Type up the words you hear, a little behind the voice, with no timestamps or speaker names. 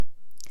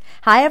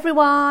Hi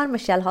everyone,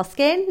 Michelle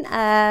Hoskin.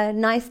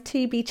 Nice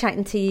to be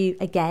chatting to you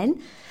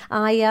again.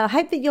 I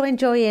hope that you're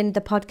enjoying the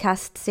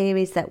podcast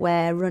series that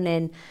we're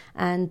running.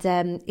 And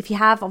if you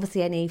have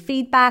obviously any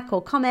feedback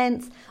or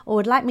comments, or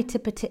would like me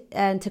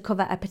to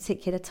cover a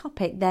particular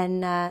topic,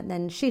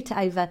 then shoot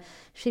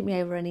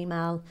me over an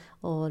email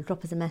or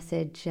drop us a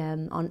message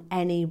on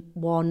any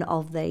one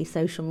of the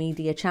social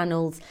media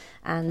channels.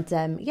 And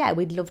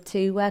we'd love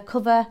to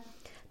cover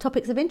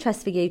topics of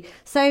interest for you.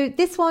 So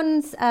this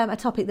one's a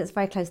topic that's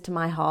very close to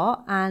my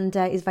heart and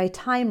is very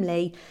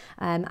timely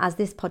as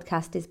this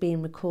podcast is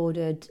being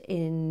recorded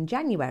in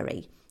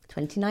January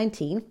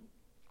 2019.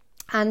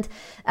 And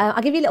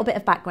I'll give you a little bit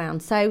of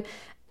background. So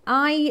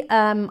I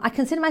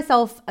consider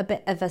myself a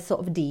bit of a sort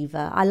of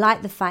diva. I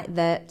like the fact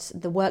that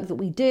the work that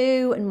we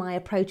do and my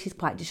approach is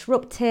quite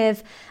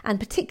disruptive,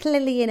 and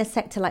particularly in a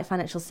sector like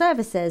financial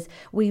services,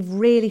 we've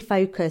really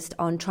focused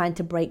on trying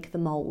to break the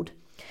mold.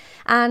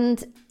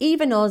 And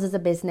even us as a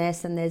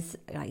business, and there's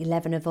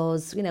 11 of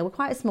us, we're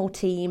quite a small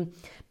team,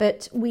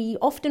 but we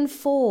often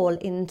fall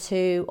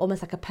into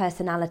almost like a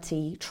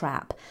personality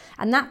trap.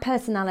 And that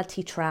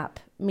personality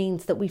trap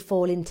means that we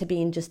fall into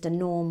being just a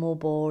normal,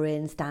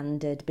 boring,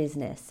 standard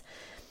business.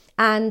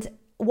 And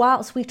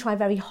whilst we try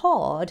very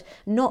hard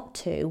not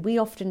to, we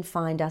often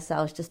find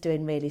ourselves just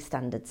doing really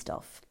standard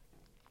stuff.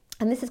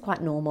 And this is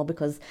quite normal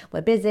because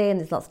we're busy and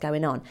there's lots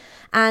going on.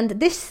 And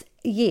this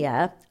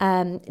year,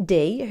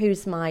 Dee,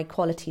 who's my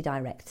quality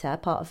director,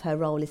 part of her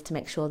role is to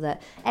make sure that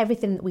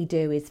everything that we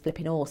do is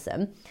flipping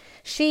awesome.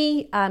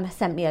 She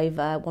sent me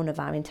over one of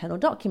our internal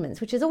documents,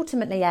 which is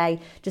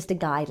ultimately just a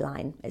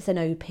guideline. It's an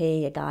OP,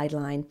 a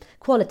guideline,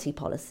 quality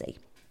policy.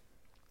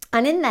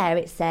 And in there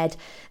it said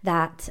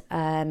that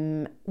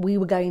we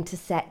were going to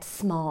set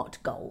SMART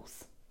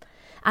goals.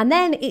 And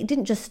then it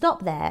didn't just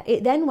stop there.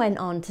 It then went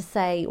on to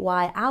say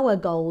why our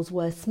goals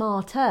were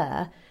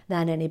smarter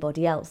than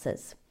anybody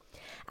else's.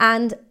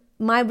 And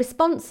my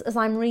response as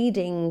I'm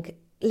reading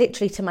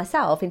literally to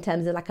myself in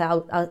terms of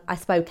I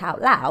spoke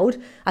out loud,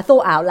 I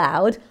thought out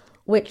loud,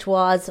 which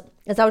was,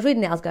 as I was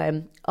reading it, I was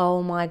going,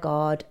 oh my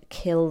God,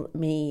 kill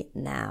me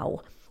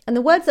now. And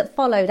the words that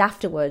followed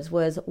afterwards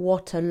was,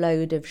 what a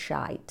load of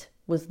shite,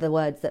 was the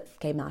words that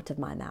came out of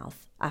my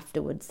mouth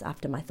afterwards,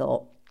 after my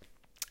thought.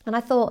 And I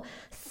thought,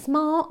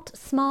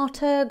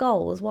 smarter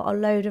goals, what a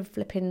load of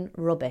flipping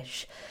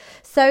rubbish.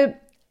 So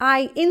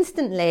I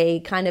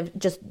instantly kind of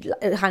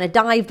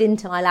dived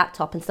into my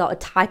laptop and started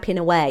typing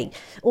away,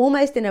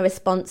 almost in a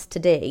response to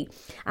Dee.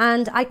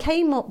 And I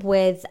came up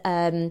with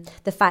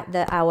the fact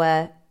that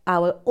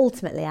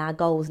ultimately our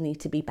goals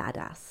need to be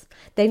badass.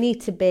 They need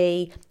to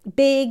be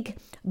big,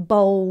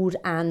 bold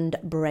and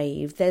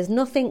brave. There's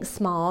nothing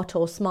smart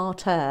or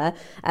smarter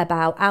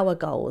about our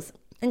goals.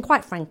 And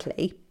quite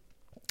frankly,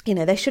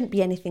 there shouldn't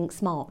be anything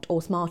smart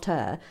or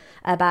smarter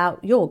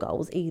about your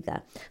goals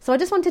either. So I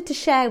just wanted to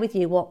share with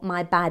you what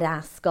my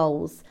badass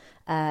goals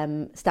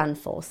stand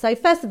for. So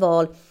first of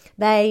all,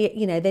 they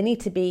need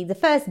to be, the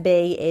first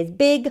B is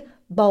big,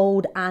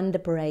 bold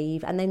and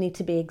brave, and they need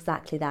to be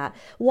exactly that.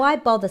 Why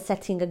bother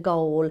setting a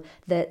goal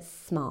that's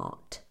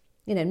smart?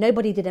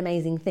 Nobody did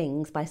amazing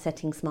things by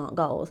setting smart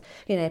goals.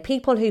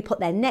 People who put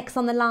their necks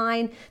on the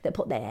line, that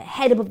put their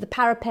head above the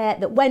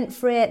parapet, that went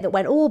for it, that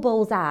went all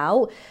balls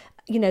out.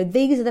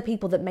 These are the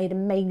people that made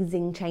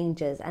amazing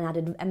changes and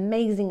added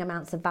amazing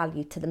amounts of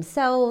value to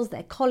themselves,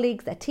 their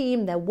colleagues, their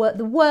team, their work,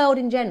 the world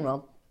in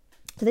general.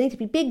 So they need to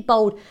be big,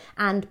 bold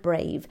and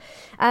brave.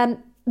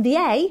 The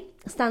A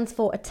stands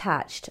for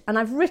attached. And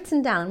I've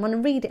written down, I want to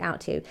read it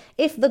out to you.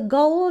 If the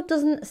goal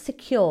doesn't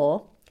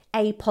secure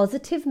a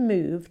positive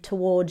move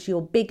towards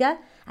your bigger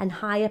and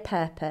higher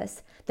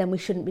purpose, then we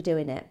shouldn't be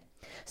doing it.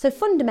 So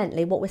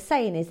fundamentally, what we're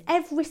saying is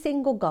every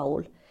single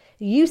goal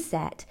you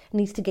set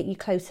needs to get you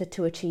closer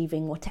to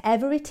achieving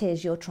whatever it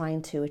is you're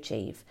trying to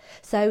achieve.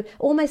 So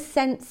almost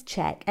sense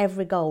check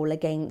every goal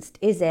against,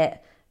 is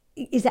it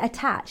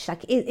attached?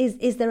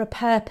 Is there a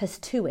purpose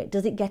to it?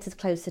 Does it get us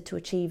closer to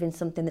achieving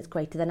something that's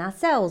greater than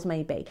ourselves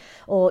maybe?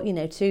 Or,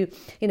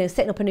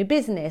 setting up a new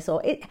business?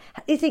 Or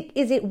is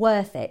it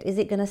worth it? Is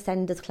it going to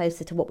send us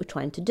closer to what we're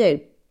trying to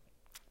do?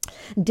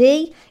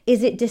 D,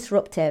 is it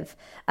disruptive?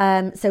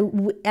 And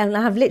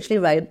I have literally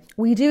wrote,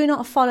 we do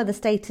not follow the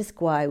status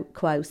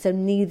quo, so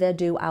neither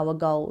do our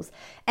goals.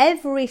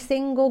 Every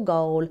single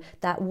goal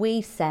that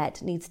we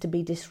set needs to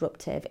be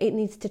disruptive. It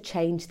needs to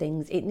change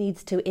things. It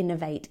needs to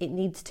innovate. It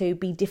needs to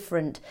be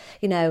different.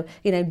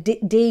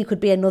 D could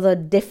be another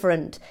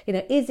different.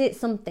 Is it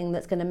something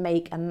that's going to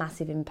make a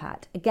massive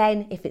impact?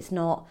 Again, if it's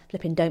not,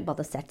 don't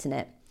bother setting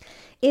it.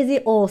 Is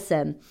it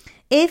awesome?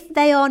 If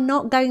they are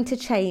not going to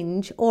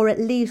change or at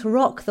least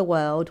rock the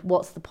world,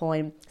 what's the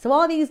point? So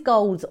are these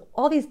goals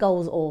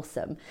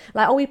awesome?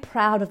 Are we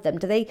proud of them?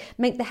 Do they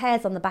make the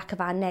hairs on the back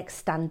of our necks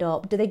stand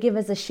up? Do they give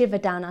us a shiver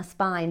down our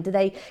spine? Do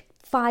they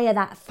fire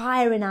that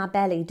fire in our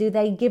belly? Do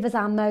they give us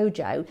our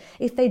mojo?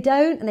 If they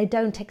don't and they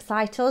don't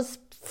excite us,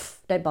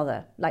 don't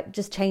bother.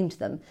 Just change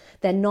them.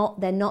 They're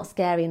not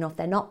scary enough.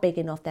 They're not big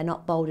enough. They're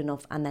not bold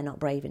enough, and they're not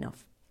brave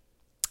enough.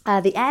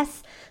 The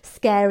S,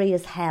 scary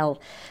as hell.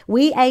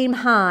 We aim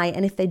high,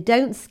 and if they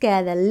don't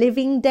scare the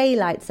living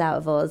daylights out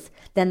of us,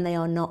 then they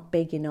are not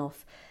big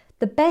enough.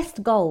 The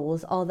best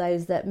goals are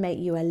those that make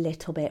you a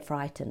little bit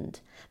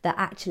frightened. That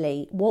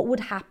actually, what would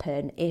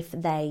happen if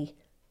they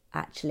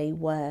actually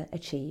were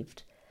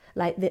achieved?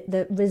 Like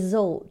the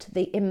result,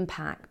 the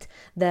impact,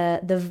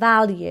 the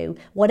value,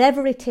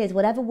 whatever it is,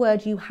 whatever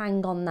word you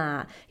hang on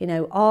that,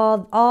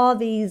 are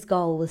these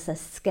goals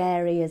as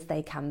scary as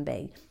they can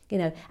be?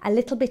 A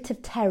little bit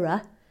of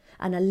terror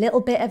and a little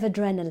bit of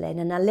adrenaline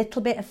and a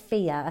little bit of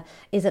fear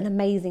is an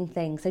amazing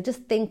thing. So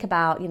just think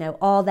about,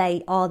 are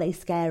they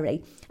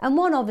scary? And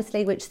one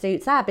obviously which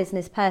suits our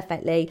business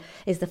perfectly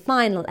is the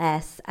final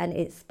S, and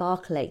it's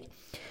sparkly.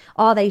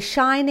 Are they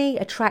shiny,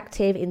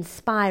 attractive,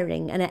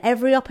 inspiring, and at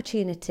every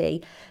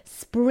opportunity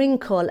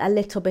sprinkle a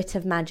little bit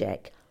of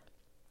magic?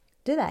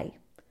 Do they?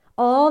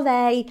 Are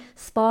they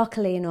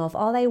sparkly enough?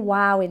 Are they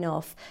wow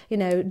enough? Do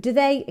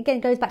they, again,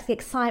 it goes back to the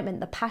excitement,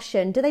 the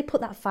passion. Do they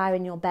put that fire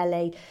in your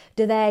belly?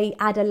 Do they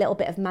add a little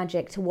bit of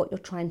magic to what you're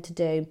trying to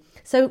do?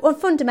 So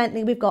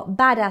fundamentally, we've got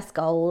badass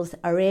goals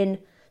are in,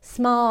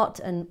 smart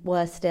and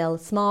worse still,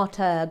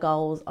 smarter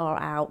goals are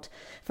out.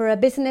 For a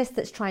business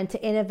that's trying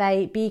to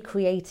innovate, be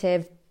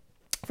creative,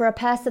 for a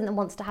person that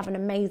wants to have an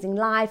amazing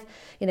life,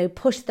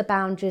 push the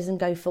boundaries and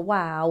go for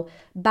wow,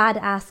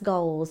 badass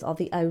goals are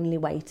the only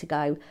way to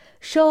go.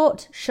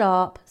 Short,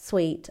 sharp,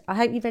 sweet. I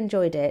hope you've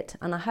enjoyed it,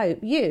 and I hope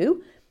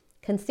you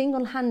can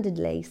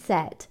single-handedly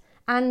set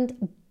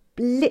and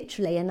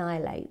literally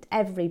annihilate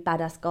every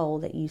badass goal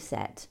that you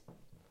set.